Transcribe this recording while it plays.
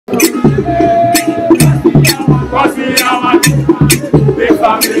Hello.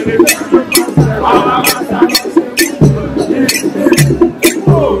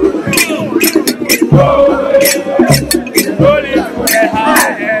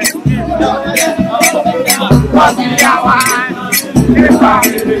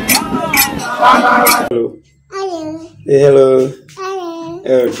 Hello. Hello.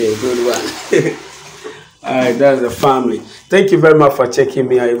 Okay, good one. Alright, that's the family. Thank you very much for checking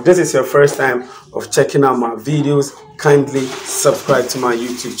me out. If this is your first time of checking out my videos, kindly subscribe to my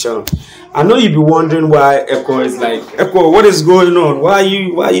YouTube channel. I know you'll be wondering why Ekow is like, Ekow, what is going on? Why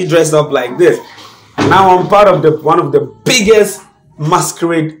are you dressed up like this? Now I'm part of one of the biggest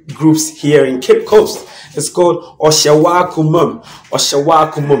masquerade groups here in Cape Coast. It's called Ohyewakomem.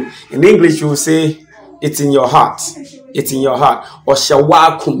 Ohyewakomem. In English, you will say, it's in your heart. It's in your heart.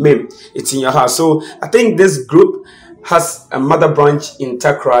 Ohyewakomem. It's in your heart. So I think this group has a mother branch in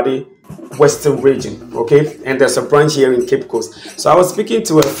Masquerade, Western region. Okay, and there's a branch here in Cape Coast. So I was speaking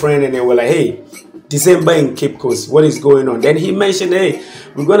to a friend, and they were like, "Hey, December in Cape Coast, what is going on?" Then he mentioned, "Hey,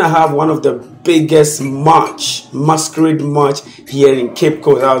 we're gonna have one of the biggest masquerade march here in Cape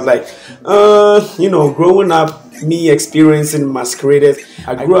Coast." I was like, you know, growing up, me experiencing masqueraders,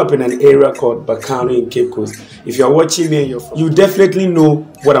 I grew up in an area called Bacano in Cape Coast. If you're watching me, you definitely know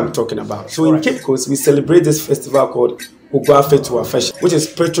what I'm talking about. So in Cape Coast, we celebrate this festival called Ohyewakomem, which is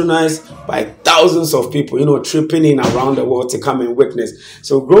patronized by thousands of people, you know, tripping in around the world to come and witness.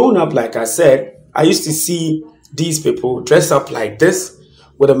 So growing up, like I said, I used to see these people dress up like this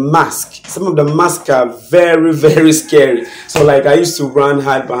with a mask. Some of the masks are very, very scary. So like I used to run,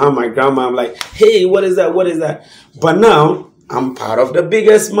 hide behind my grandma. I'm like, "Hey, what is that? What is that?" But now I'm part of the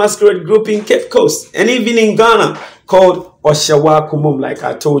biggest masquerade group in Cape Coast and even in Ghana, called Ohyewakomem. Like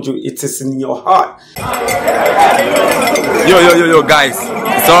I told you, it is in your heart. Yo, guys.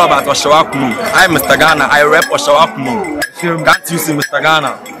 It's all about Ohyewakomem. I'm Mr. Ghana. I rep Ohyewakomem. Can't you see Mr.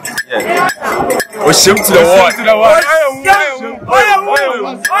 Ghana? Yeah. Oshim to the world.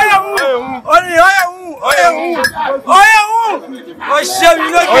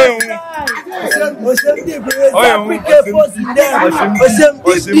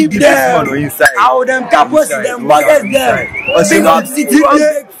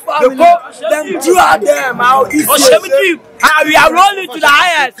 We are rolling to the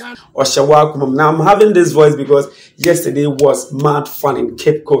highest. Ohyewakomem. Now I'm having this voice because yesterday was mad fun in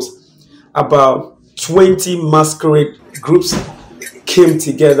Cape Coast. About 20 masquerade groups came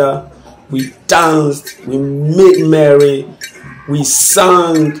together. We danced, we made merry, we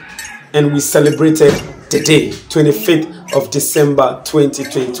sang, and we celebrated the day, 25th of December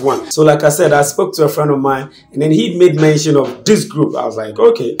 2021. So like I said, I spoke to a friend of mine, and then he made mention of this group. I was like,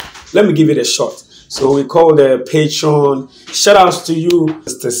 okay, let me give it a shot. So we called the patron. Shout outs to you,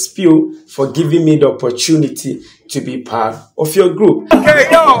 Mr. Spew, for giving me the opportunity to be part of your group. Okay,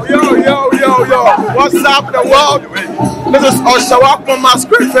 yo. What's up, the world? This is Ohyewakomem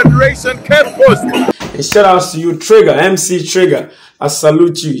Masquerade Federation, Cape Coast. And shout outs to you, Trigger, MC Trigger. I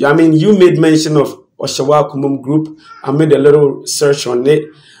salute you. I mean, you made mention of Ohyewakomem group. I made a little search on it,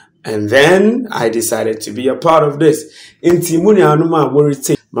 and then I decided to be a part of this. In Timuni Anuma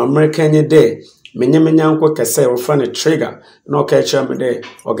Worite, my American day. Menyanko kese ofrane Trigger no catch me the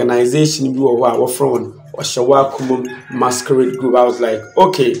organization you are from Ohyewakomem Masquerade Group. I was like,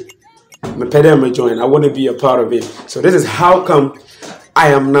 okay, me pede me join. I want to be a part of it. So this is how come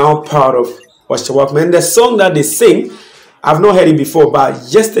I am now part of Ohyewakomem. And the song that they sing, I've not heard it before, but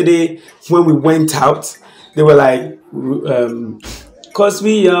yesterday when we went out, they were like, cause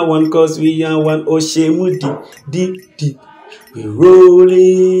we are one, Oshemu deep. We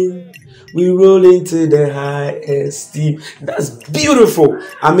rolling. We roll into the highest deep. That's beautiful.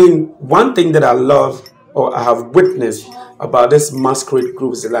 I mean, one thing that I love or I have witnessed about this masquerade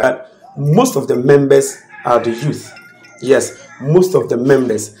group is that most of the members are the youth. Yes, most of the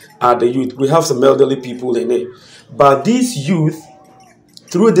members are the youth. We have some elderly people in it. But these youth,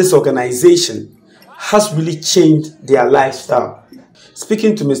 through this organization, has really changed their lifestyle.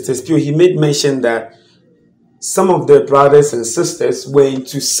 Speaking to Mr. Spew, he made mention that some of the brothers and sisters were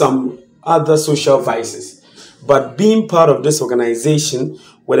into some other social vices, but being part of this organization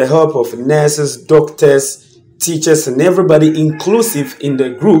with the help of nurses, doctors, teachers, and everybody inclusive in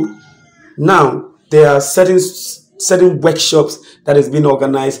the group, now there are certain workshops that has been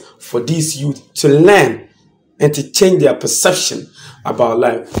organized for these youth to learn and to change their perception about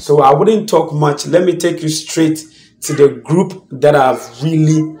life. So I wouldn't talk much. Let me take you straight to the group that I've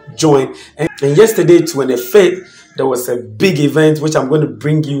really joined. And yesterday, 25th, there was a big event which I'm going to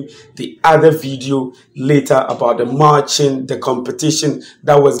bring you the other video later about the marching, the competition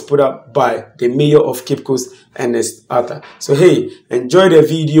that was put up by the mayor of Cape Coast and his other. So hey, enjoy the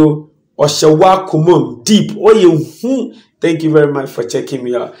video. Ohyewakomem deep. Thank you very much for checking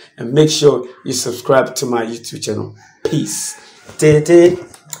me out, and make sure you subscribe to my YouTube channel. Peace.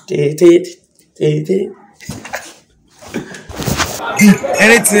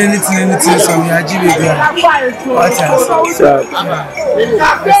 Anything, so we are GBB.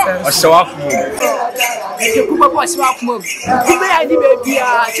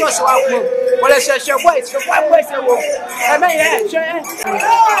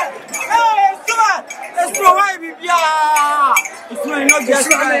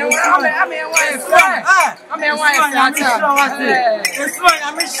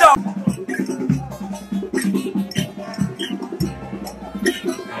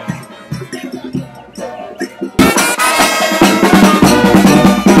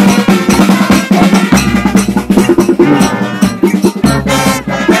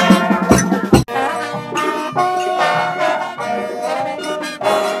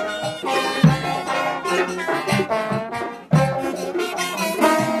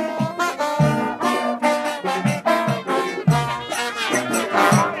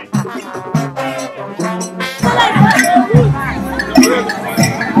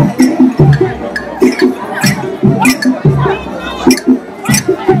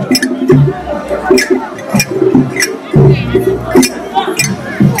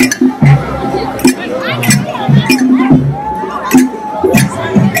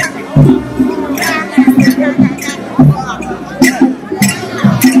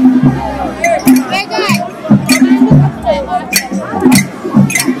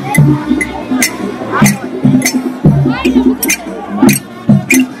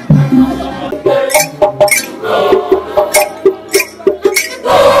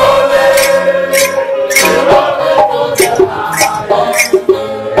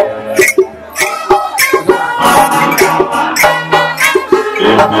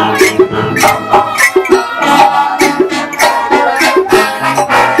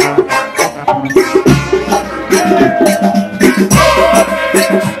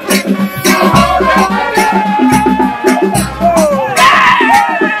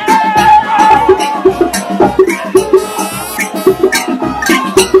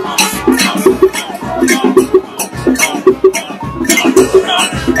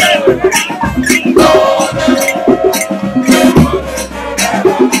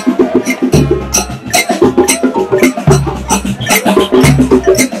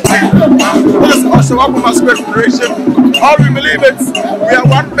 Ohyewakomem Masqueraders. All we believe it, we are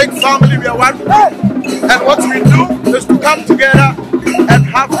one big family, we are one. And what we do is to come together and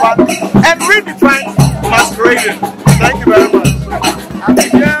have fun and redefine masquerading. Thank you very much.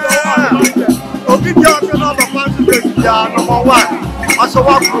 Yeah. Obi talking all the fun today. Yeah, number one.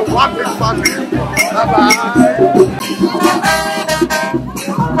 Ohyewakomem, one big family. Bye-bye.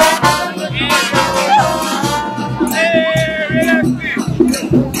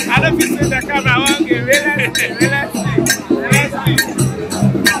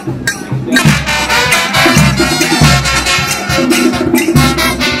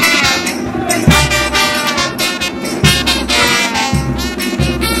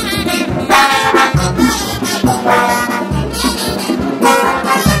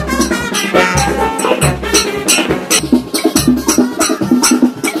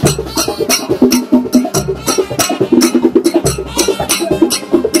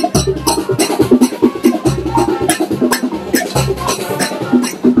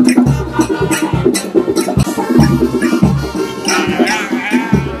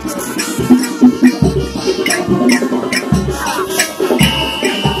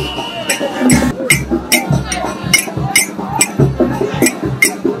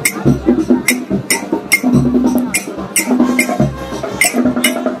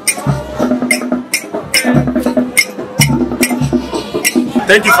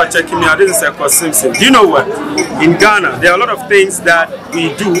 Thank you for checking me out. This is Ekow Simpson. Do you know what? In Ghana, there are a lot of things that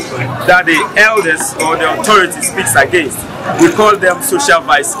we do that the elders or the authority speaks against. We call them social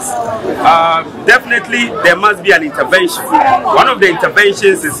vices. Definitely, there must be an intervention. One of the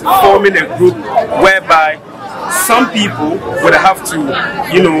interventions is forming a group whereby some people would have to,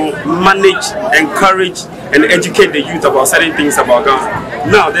 manage, encourage, and educate the youth about certain things about Ghana.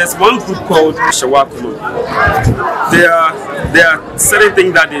 Now, there's one group called Ohyewakomem. There are certain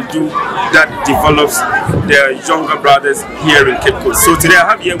things that they do that develops their younger brothers here in Cape Coast. So today I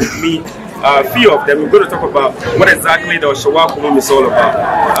have here with me a few of them. We're going to talk about what exactly the Ohyewakomem is all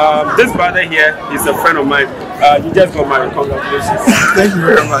about. This brother here is a friend of mine. You just got married. Congratulations. Thank you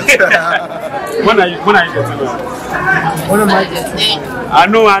very much. When are you getting married? When am I getting married? I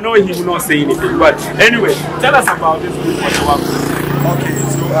know he will not say anything, but anyway, tell us about this group Ohyewakomem. Okay,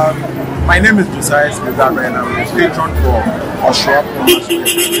 so my name is Josiah Smith-Abra and I'm the patron for Ohyewakomem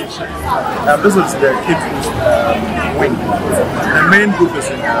Masqueraders. This is the kids wing. The main group is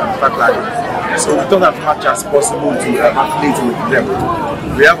in Masquerade. So we thought as much as possible to affiliate with them.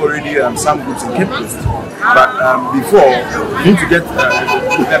 We have already some groups in Cape Coast, but before we need to get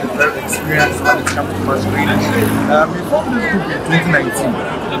them very experienced when it comes to masquerading. We formed this group in 2019.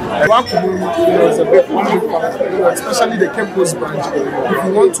 Ohyewakomem is a big family, especially the Cape Coast branch. If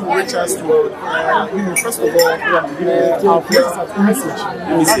you want to reach us, first of all, our place is at Message.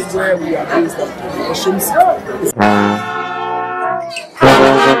 That's where we are based at Simpson.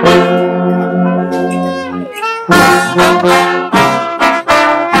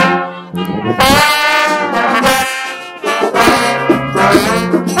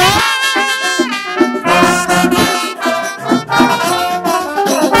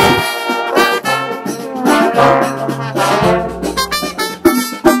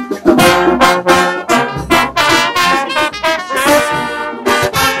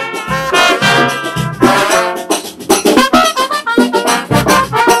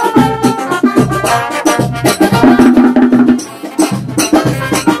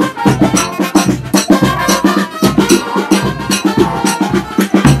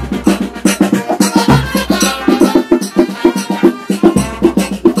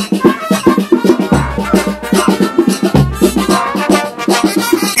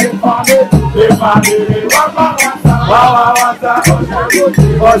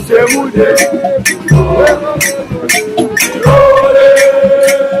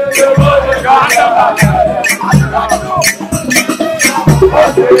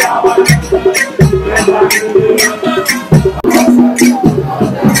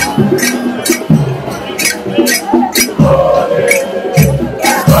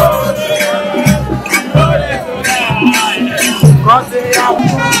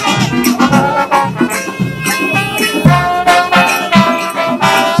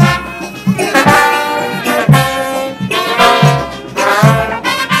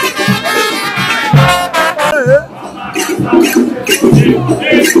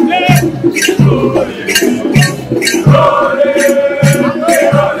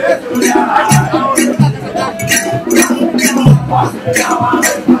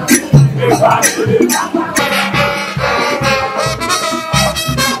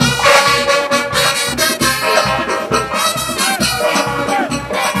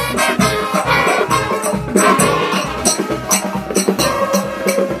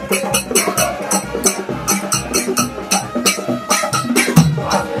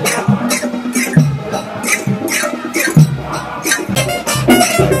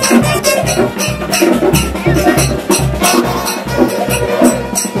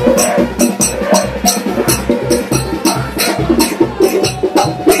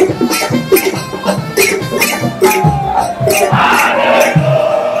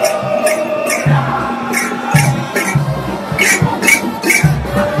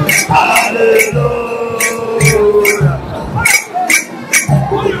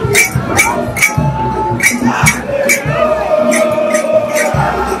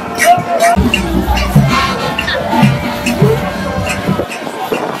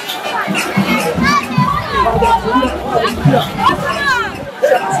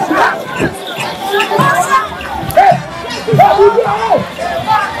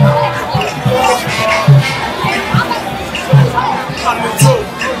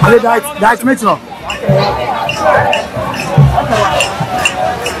 That's Mitchell.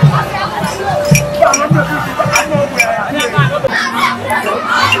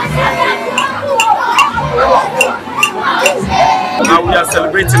 Now we are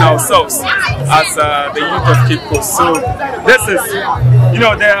celebrating ourselves as the youth of Cape Coast. So this is,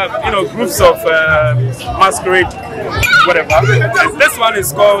 there are groups of masquerade, whatever. And this one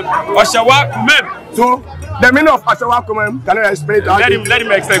is called Ohyewakomem. So the meaning of Ohyewakomem, can I explain to you? Let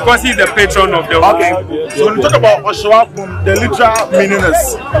him explain, because he's the patron of the Okay. So when you talk about Ohyewakomem, the literal meaning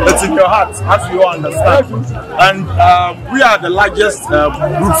is it's in your heart, as you all understand. And we are the largest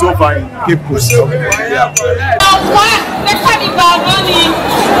group so far in Cape Coast. Yeah.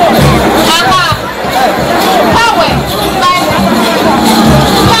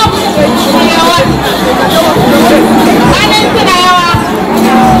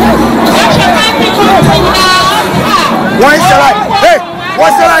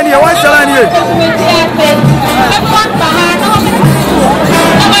 What's the line here? What's the line here?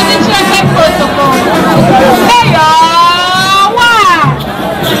 Hey, y'all.